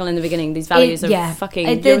was a struggle in the beginning. These values are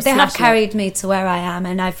fucking. They have carried me to where I am,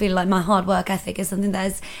 and I feel like my hard work ethic is something that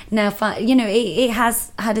is now fun. It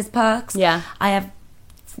has had its perks. Yeah, I have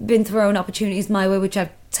been thrown opportunities my way, which I've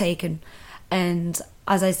taken, and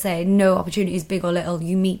as I say, no opportunity is big or little.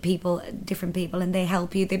 You meet people, different people, and they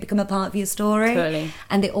help you. They become a part of your story. Totally.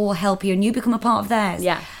 And they all help you, and you become a part of theirs.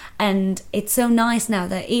 Yeah. And it's so nice now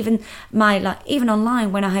that even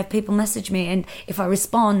online, when I have people message me, and if I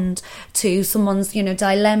respond to someone's,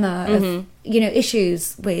 dilemma of,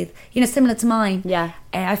 issues with, similar to mine,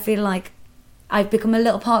 I feel like I've become a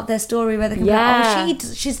little part of their story where they can be like,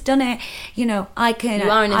 oh, she's done it. I can. You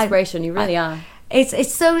are an inspiration. You really are.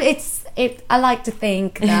 I like to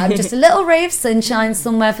think that I'm just a little ray of sunshine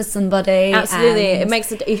somewhere for somebody. Absolutely. It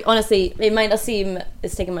makes it, honestly, it might not seem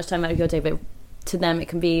it's taking much time out of your day, but to them it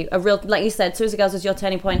can be a real, like you said, Suicide Girls was your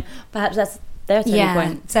turning point. Perhaps that's their turning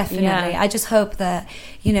point. Definitely. I just hope that,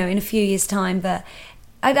 in a few years' time that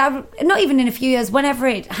I not even in a few years, whenever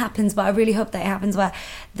it happens, but I really hope that it happens where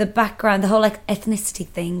the background, the whole ethnicity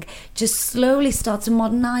thing just slowly starts to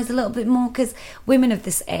modernise a little bit more, because women of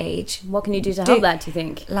this age... What can you do to help that, do you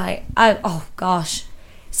think? Oh gosh.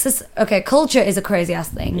 Culture is a crazy ass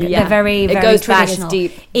thing. Yeah. They're very, very it goes traditional. Back,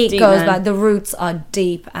 it's deep. It goes back. The roots are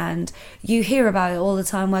deep, and you hear about it all the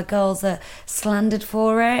time where girls are slandered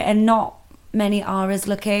for it, and not many are as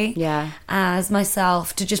lucky as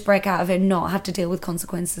myself to just break out of it and not have to deal with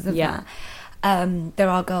consequences of that. There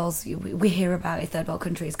are girls, we hear about in third world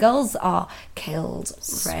countries, girls are killed,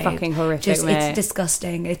 raped. Fucking horrific, it's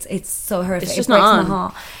disgusting. It's so horrific. It's just it breaks not my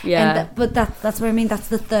heart. Yeah. But that's what I mean. That's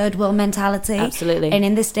the third world mentality. Absolutely. And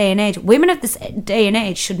in this day and age, women of this day and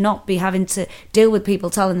age should not be having to deal with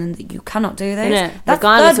people telling them that you cannot do this. That's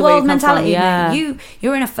regardless third of where world you come mentality. from.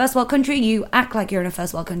 You're in a first world country. You act like you're in a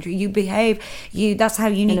first world country. You behave. That's how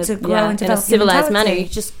you need to grow and develop in a civilized manner. mentality. You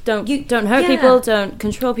just don't hurt people. Don't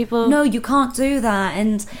control people. No, you can't do that.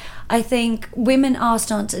 And I think women are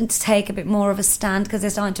starting to take a bit more of a stand, because they're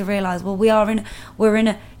starting to realise, well, we're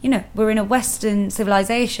in a Western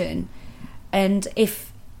civilization, and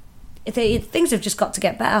if things have just got to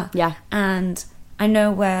get better. Yeah. And I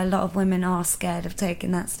know where a lot of women are scared of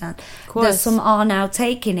taking that stand. Of course. Some are now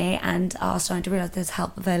taking it and are starting to realise there's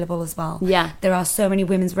help available as well. Yeah. There are so many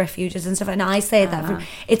women's refuges and stuff. And I say that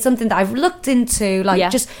it's something that I've looked into,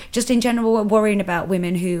 just in general, worrying about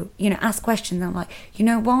women who, ask questions. I'm like, you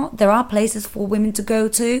know what? There are places for women to go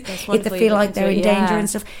to if they feel like they're in danger and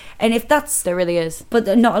stuff. And if that's... There really is.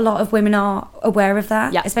 But not a lot of women are aware of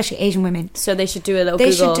that, especially Asian women. So they should do a little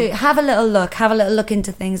Google. Have a little look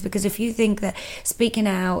into things, because if you think that speaking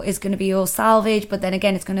out is going to be your salvage, but then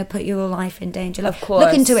again it's going to put your life in danger, of course,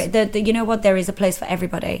 look into it. You know what, there is a place for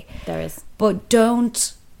everybody. There is. But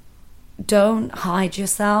don't hide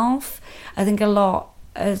yourself. I think a lot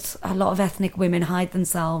of ethnic women hide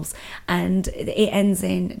themselves, and it ends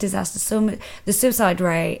in disaster. So much, the suicide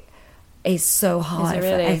rate is so high for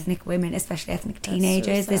ethnic women, especially ethnic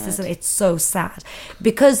teenagers. It's so sad,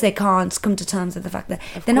 because they can't come to terms with the fact that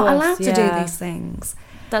they're not allowed to do these things.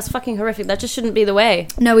 That's fucking horrific. That just shouldn't be the way.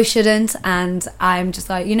 No, we shouldn't. And I'm just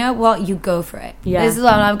like, you know what? You go for it. Yeah. This is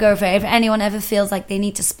what I'm going for it. If anyone ever feels like they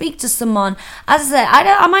need to speak to someone, as I said,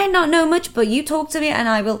 I might not know much, but you talk to me and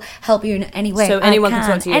I will help you in any way. So anyone can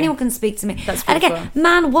talk to you. Anyone can speak to me. That's beautiful. And again,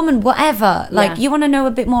 man, woman, whatever. Like, you want to know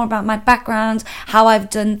a bit more about my background, how I've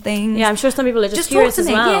done things. Yeah, I'm sure some people are just curious as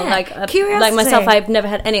well. Yeah. Curiosity. Like myself, I've never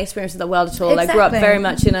had any experience with the world at all. Exactly. I grew up very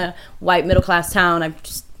much in a white middle class town.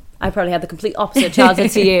 I probably had the complete opposite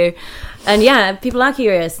childhood to you. And people are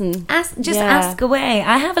curious. And ask away.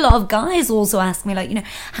 I have a lot of guys also ask me, like,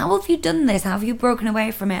 how have you done this? How have you broken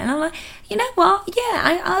away from it? And I'm like, you know what?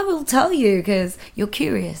 Yeah, I will tell you, because you're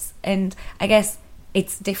curious. And I guess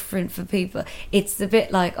it's different for people. It's a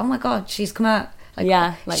bit like, oh my God, she's come out.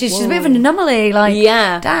 She's a bit of an anomaly.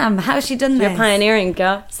 Damn, how's she done this? You're pioneering,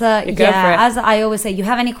 girl. So go for it. As I always say, you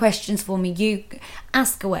have any questions for me, you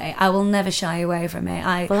ask away. I will never shy away from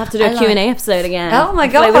it. We'll have to do a Q&A episode again. Oh my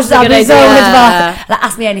gosh, that'd be so much fun.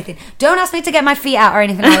 Ask me anything. Don't ask me to get my feet out or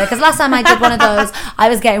anything like that, because last time I did one of those, I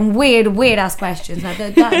was getting weird ass questions.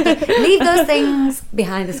 Leave those things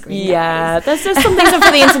behind the screen. Yeah, there's some things up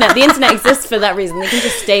for the internet. The internet exists for that reason. They can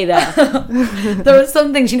just stay there. There are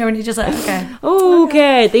some things, when you're just like, okay.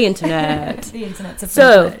 Okay, the internet. The internet's a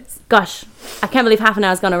place. Gosh, I can't believe half an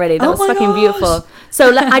hour's gone already. That was fucking beautiful.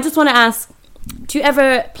 So I just want to ask, do you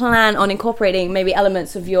ever plan on incorporating maybe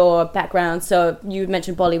elements of your background, so you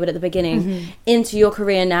mentioned Bollywood at the beginning, into your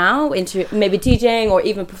career now, into maybe DJing or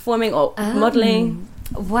even performing or modelling?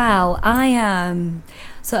 Wow, I am...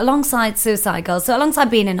 So alongside Suicide Girls,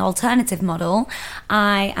 alongside being an alternative model,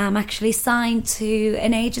 I am actually signed to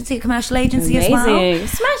an agency, a commercial agency. Amazing. As well.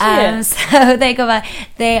 Smash it. So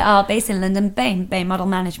they are based in London, Bain Model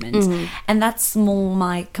Management, and that's more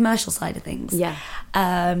my commercial side of things. Yeah.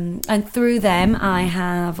 And through them, I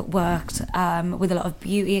have worked with a lot of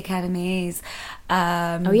beauty academies,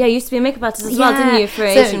 Oh yeah, you used to be a makeup artist as well, didn't you, for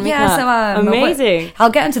Asian makeup? Yeah, so amazing. I'll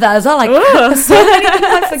get into that as well. Like so many things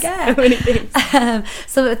I forget. So many things.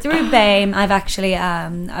 So through BAME, I've actually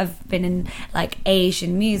I've been in like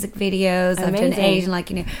Asian music videos. Amazing. I've done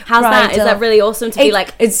Asian how's that? Is that really awesome to be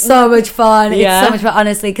like? It's so much fun. Yeah. It's so much fun,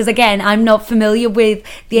 honestly, because again, I'm not familiar with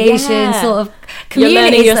the Asian sort of community. You're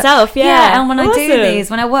learning yourself, and when I do these,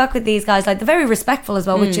 when I work with these guys, like they're very respectful as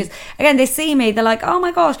well, which is again, they see me, they're like, oh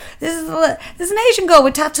my gosh, there's an Asian girl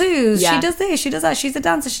with tattoos. She does this, she does that, she's a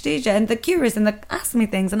dancer, she's a DJ, and they're curious and they ask me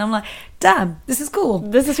things, and I'm like, damn, this is cool.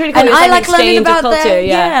 This is really cool. And it's I like learning about culture.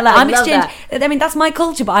 I'm love exchange. that. I mean, that's my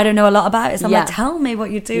culture, but I don't know a lot about it. So I'm like, tell me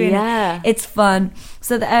what you're doing. Yeah, it's fun.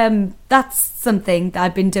 So that's something that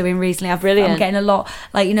I've been doing recently. Brilliant. I'm getting a lot,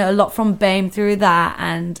 a lot from BAME through that,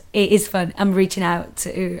 and it is fun. I'm reaching out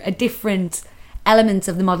to a different element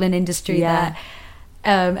of the modelling industry that,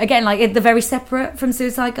 again, like they're very separate from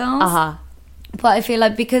Suicide Girls. But I feel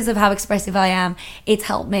like because of how expressive I am, it's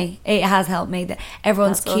helped me. It has helped me that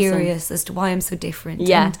everyone's curious as to why I'm so different.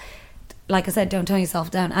 Yeah. And like I said, don't turn yourself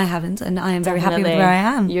down. I haven't, and I am very happy with where I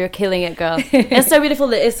am. You're killing it, girl. It's so beautiful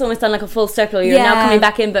that it's almost done like a full circle. You're now coming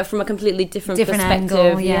back in, but from a completely different perspective.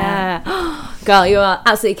 Angle, yeah. Girl, you are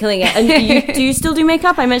absolutely killing it. And do you still do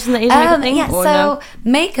makeup? I mentioned the Asian makeup thing. Yeah, so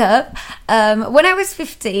makeup. When I was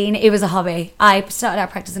 15, it was a hobby. I started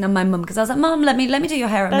out practicing on my mum because I was like, Mum, let me do your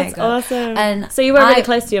hair and That's makeup. awesome. And so you were really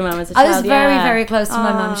close to your mum as a child. I was very, very close to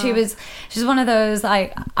my mum. She's one of those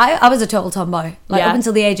like I was a total tomboy. Like up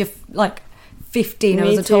until the age of like 15, I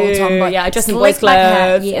was a total tomboy. Yeah, I dressed in boys'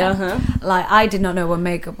 clothes. Like I did not know what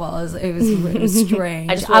makeup was. It was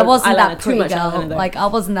strange. I wasn't that pretty girl. Like I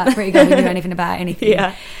wasn't that pretty girl who knew anything about anything.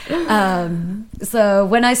 So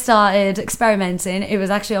when I started experimenting, it was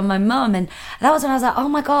actually on my mum, and that was when I was like, oh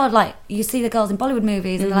my god, like you see the girls in Bollywood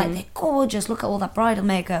movies, and they're like, they're gorgeous. Look at all that bridal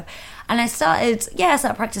makeup. And I started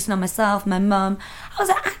practicing on myself, my mum. I was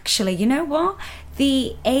like, actually, you know what?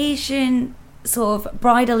 The Asian sort of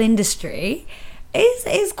bridal industry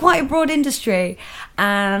is quite a broad industry,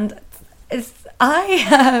 and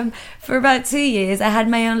for about 2 years I had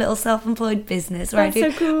my own little self-employed business where I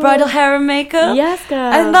do bridal hair and makeup. Yes, girl.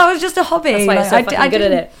 And that was just a hobby. That's why you're so fucking good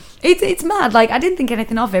at it. It's mad. Like I didn't think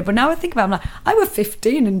anything of it, but now I think about it, I'm like, I was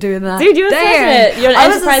 15 and doing that. Dude, you're it. You're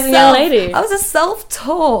an enterprising young lady. I was a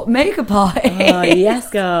self-taught makeup artist. Oh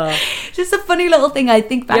yes, girl. Just a funny little thing I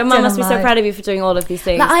think back. Your mum must be so proud of you for doing all of these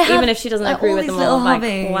things, even if she doesn't agree with them all.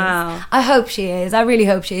 Like, wow. I hope she is. I really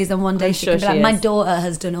hope she is, and one day she can be like, my daughter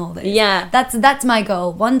has done all this. Yeah, that's my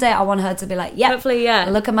goal. One day I want her to be like, yeah, hopefully, yeah.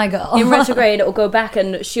 Look at my girl. In retrograde, it will go back,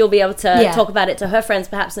 and she'll be able to talk about it to her friends,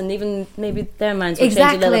 perhaps, and even maybe their minds will change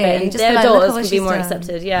a little bit, and their daughters can be more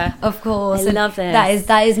accepted. Yeah, of course. I love this.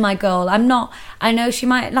 That is my goal. I know she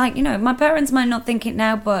might my parents might not think it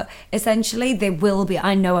now, but essentially they will be.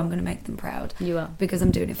 I know I'm going to make them proud. You will, because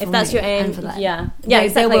I'm doing it for if that's me your aim. and for them. Yeah,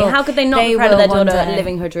 exactly. How could they not be proud of their daughter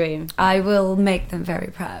living her dream? I will make them very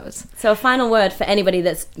proud. So a final word for anybody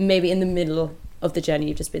that's maybe in the middle of the journey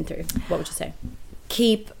you've just been through. What would you say?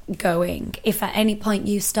 Keep going. If at any point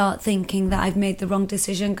you start thinking that I've made the wrong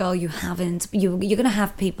decision, girl, you haven't. You're going to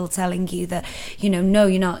have people telling you that, no,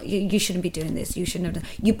 you're not. You shouldn't be doing this. You shouldn't have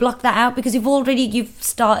done. You block that out because you've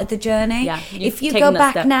started the journey. Yeah, if you go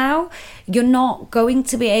back now, you're not going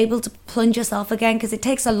to be able to plunge yourself again, because it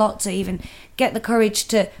takes a lot to even get the courage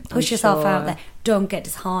to push yourself out there. Don't get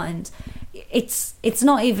disheartened. It's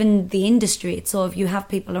not even the industry. It's sort of, you have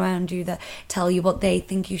people around you that tell you what they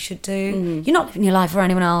think you should do. You're not living your life for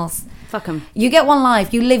anyone else. Fuck them. You get one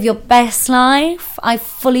life. You live your best life. I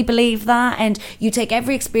fully believe that. And you take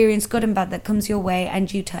every experience, good and bad, that comes your way,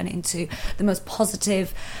 and you turn it into the most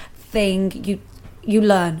positive thing. You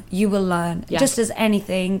learn. You will learn. Yeah. Just as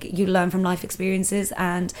anything, you learn from life experiences,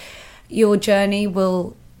 and your journey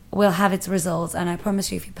will have its results. And I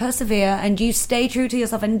promise you, if you persevere and you stay true to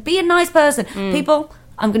yourself and be a nice person, people,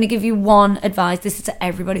 I'm going to give you one advice. This is to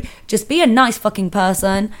everybody. Just be a nice fucking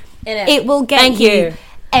person. It will get you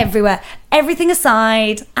everywhere. Everything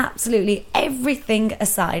aside, absolutely everything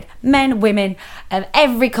aside. Men, women,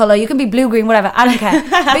 every colour. You can be blue, green, whatever. I don't care.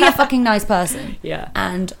 Be a fucking nice person. Yeah.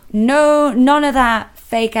 And none of that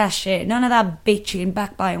fake ass shit. None of that bitching,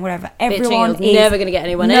 backbiting, whatever. Everyone is never going to get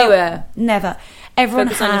anyone anywhere. Never. Everyone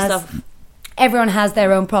has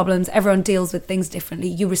their own problems. Everyone deals with things differently.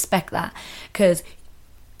 You respect that, because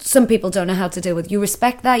some people don't know how to deal with. You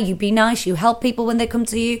respect that. You be nice. You help people when they come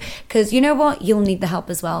to you, because you know what? You'll need the help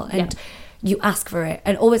as well. And you ask for it,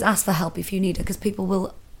 and always ask for help if you need it, because people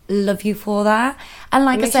will love you for that. And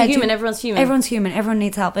like I said, everyone's human. Everyone's human. Everyone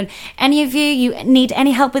needs help. And any of you need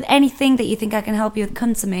any help with anything that you think I can help you with,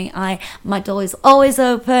 come to me. My door is always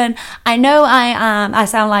open. I know I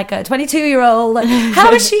sound like a 22-year-old.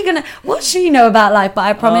 How is she gonna? What she know about life? But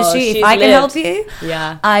I promise you, if I can help you,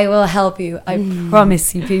 I will help you. I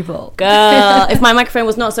promise you, people. Girl, if my microphone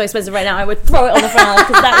was not so expensive right now, I would throw it on the ground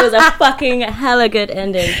because that was a fucking hella good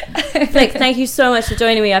ending. Flik, thank you so much for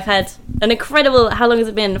joining me. I've had an incredible. How long has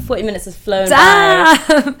it been? 40 minutes has flown by.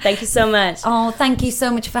 Thank you so much. Oh, thank you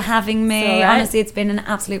so much for having me. Right. Honestly, it's been an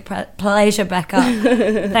absolute pleasure,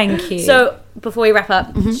 Becca. Thank you. So, before we wrap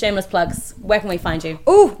up, shameless plugs. Where can we find you?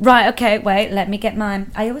 Oh, right, okay, wait, let me get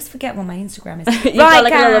mine. I always forget what my Instagram is. You've got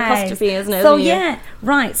like a little apostrophe, isn't it? So, yeah,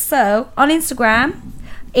 right, so on Instagram,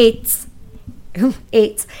 it's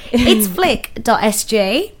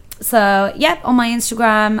flik.sg. So, yep, on my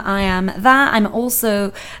Instagram, I am that. I'm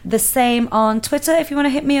also the same on Twitter if you want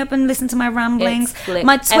to hit me up and listen to my ramblings.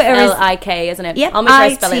 My Twitter is Flik, isn't it? Yep, I'll make sure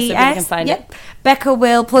I spell it so people can find it. Becca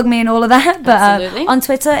will plug me in all of that. But on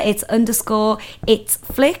Twitter, it's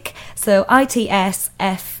 _Flik. So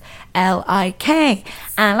ITSFLIK.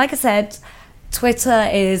 And like I said, Twitter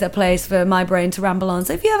is a place for my brain to ramble on.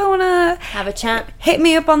 So if you ever want to have a chat, hit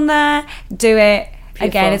me up on there, do it. Beautiful.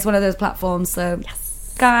 Again, it's one of those platforms. So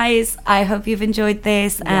guys, I hope you've enjoyed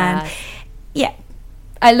this. And yeah,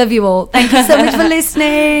 I love you all. Thank you so much for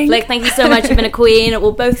listening. Flik, thank you so much. You've been a queen.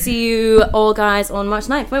 We'll both see you all, guys, on March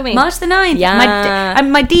 9th, won't we? March the 9th. Yeah.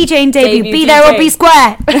 My DJing debut. Be there or be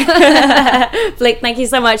square. Flik, thank you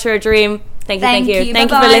so much for a dream. Thank you.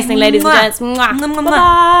 Thank you for listening, ladies and gents.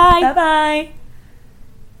 Bye-bye. Bye-bye.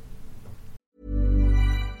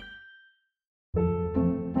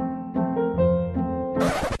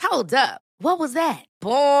 Hold up. What was that?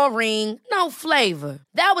 Boring. No flavor.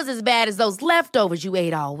 That was as bad as those leftovers you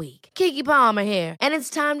ate all week. Keke Palmer here. And it's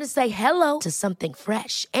time to say hello to something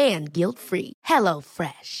fresh and guilt-free. Hello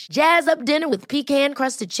Fresh. Jazz up dinner with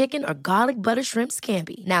pecan-crusted chicken or garlic butter shrimp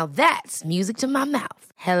scampi. Now that's music to my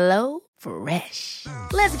mouth. Hello Fresh.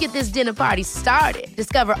 Let's get this dinner party started.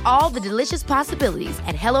 Discover all the delicious possibilities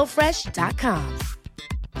at HelloFresh.com.